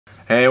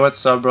Hey,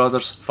 what's up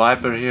brothers,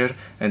 Viper here,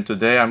 and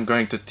today I'm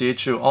going to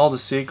teach you all the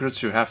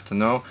secrets you have to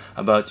know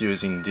about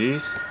using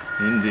these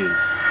in these.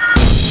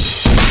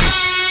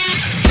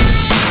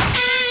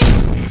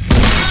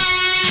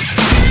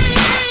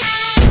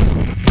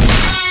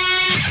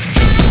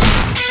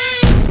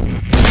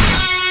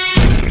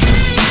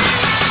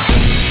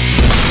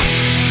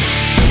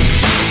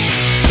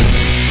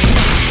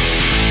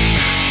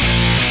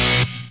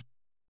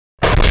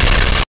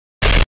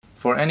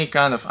 For any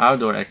kind of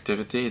outdoor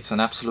activity, it's an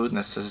absolute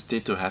necessity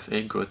to have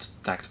a good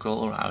tactical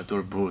or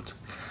outdoor boot.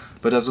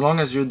 But as long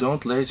as you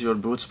don't lace your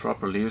boots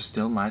properly, you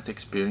still might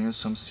experience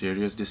some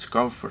serious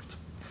discomfort.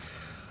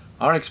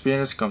 Our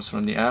experience comes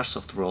from the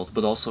airsoft world,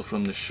 but also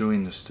from the shoe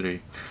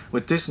industry.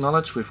 With this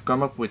knowledge, we've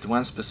come up with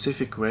one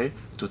specific way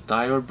to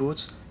tie your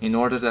boots in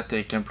order that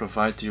they can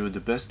provide you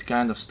the best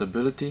kind of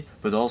stability,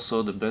 but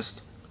also the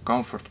best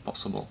comfort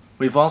possible.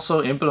 We've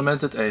also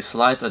implemented a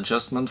slight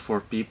adjustment for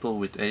people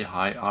with a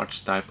high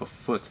arch type of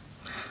foot.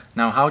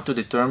 Now, how to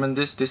determine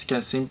this? This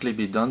can simply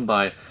be done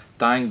by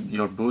tying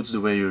your boots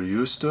the way you're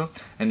used to,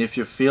 and if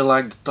you feel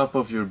like the top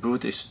of your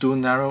boot is too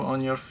narrow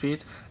on your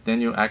feet,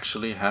 then you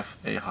actually have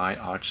a high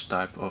arch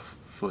type of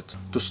foot.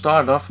 To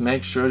start off,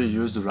 make sure you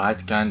use the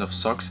right kind of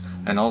socks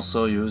and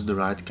also use the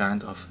right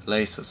kind of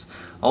laces.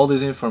 All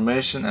this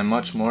information and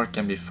much more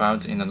can be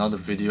found in another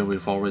video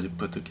we've already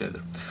put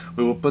together.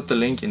 We will put the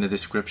link in the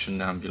description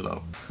down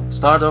below.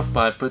 Start off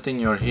by putting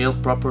your heel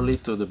properly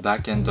to the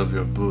back end of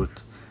your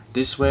boot.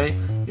 This way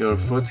your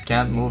foot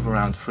can't move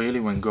around freely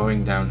when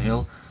going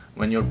downhill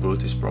when your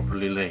boot is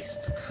properly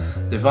laced.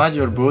 Divide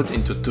your boot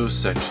into two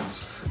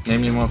sections,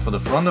 namely one for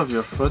the front of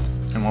your foot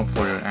and one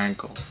for your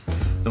ankle.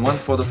 The one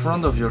for the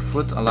front of your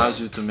foot allows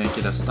you to make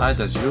it as tight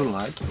as you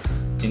like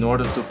in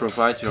order to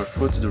provide your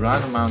foot the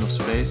right amount of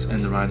space and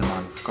the right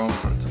amount of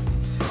comfort.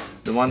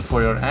 The one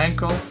for your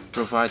ankle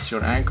provides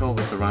your ankle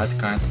with the right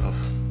kind of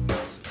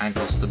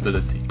ankle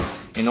stability.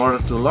 In order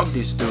to lock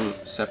these two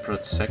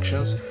separate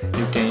sections,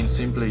 you can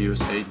simply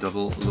use a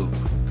double loop.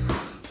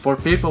 For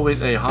people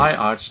with a high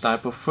arch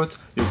type of foot,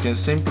 you can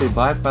simply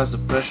bypass the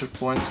pressure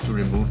point to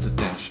remove the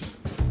tension.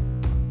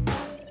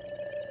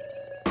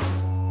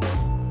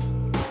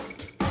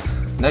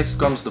 Next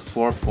comes the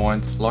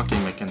 4-point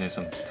locking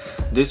mechanism.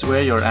 This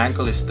way your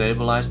ankle is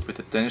stabilized with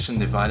the tension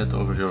divided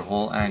over your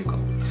whole ankle.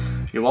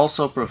 You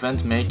also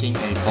prevent making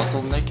a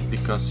bottleneck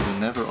because you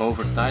never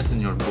over tighten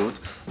your boot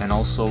and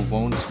also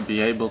won't be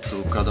able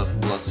to cut off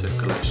blood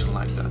circulation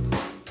like that.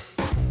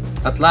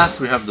 At last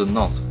we have the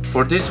knot.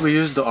 For this we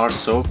use our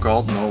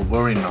so-called no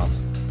worry knot.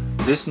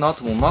 This knot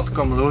will not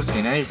come loose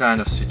in any kind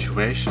of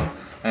situation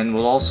and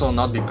will also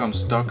not become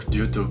stuck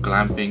due to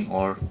clamping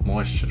or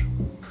moisture.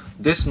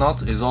 This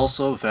knot is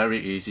also very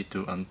easy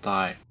to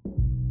untie.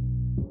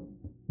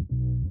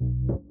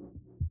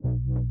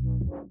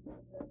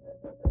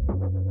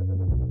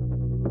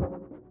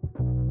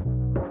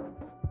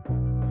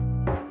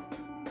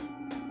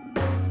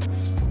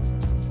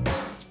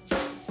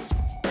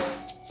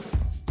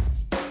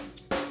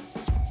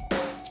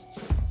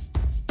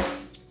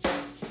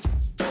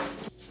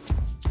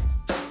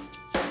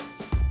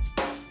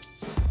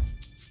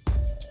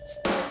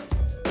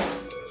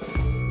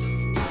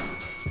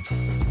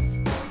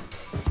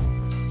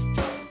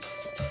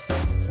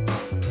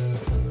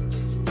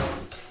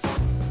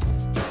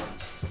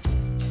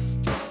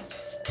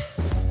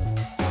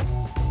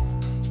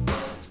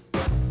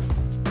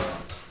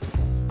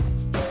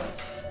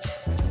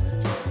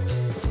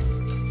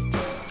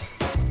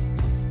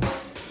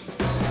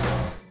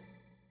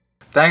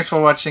 Thanks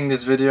for watching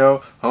this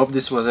video, hope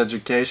this was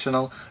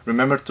educational.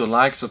 Remember to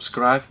like,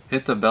 subscribe,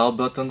 hit the bell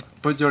button,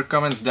 put your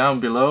comments down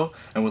below,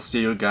 and we'll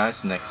see you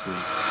guys next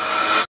week.